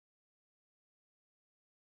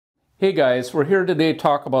Hey guys, we're here today to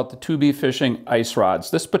talk about the 2B fishing ice rods.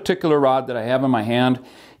 This particular rod that I have in my hand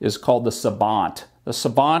is called the Savant. The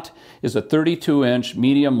Savant is a 32-inch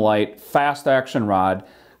medium light fast action rod.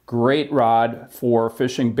 Great rod for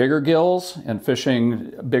fishing bigger gills and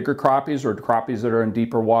fishing bigger crappies or crappies that are in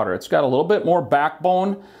deeper water. It's got a little bit more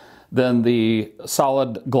backbone than the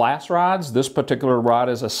solid glass rods. This particular rod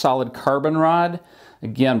is a solid carbon rod.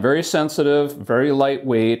 Again, very sensitive, very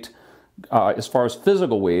lightweight. As far as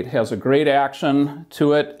physical weight, has a great action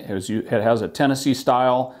to it. It has a Tennessee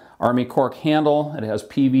style Army cork handle. It has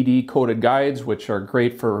PVD coated guides, which are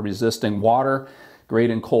great for resisting water,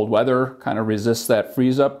 great in cold weather, kind of resists that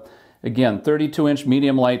freeze up. Again, 32-inch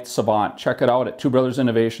medium light Savant. Check it out at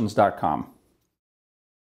twobrothersinnovations.com.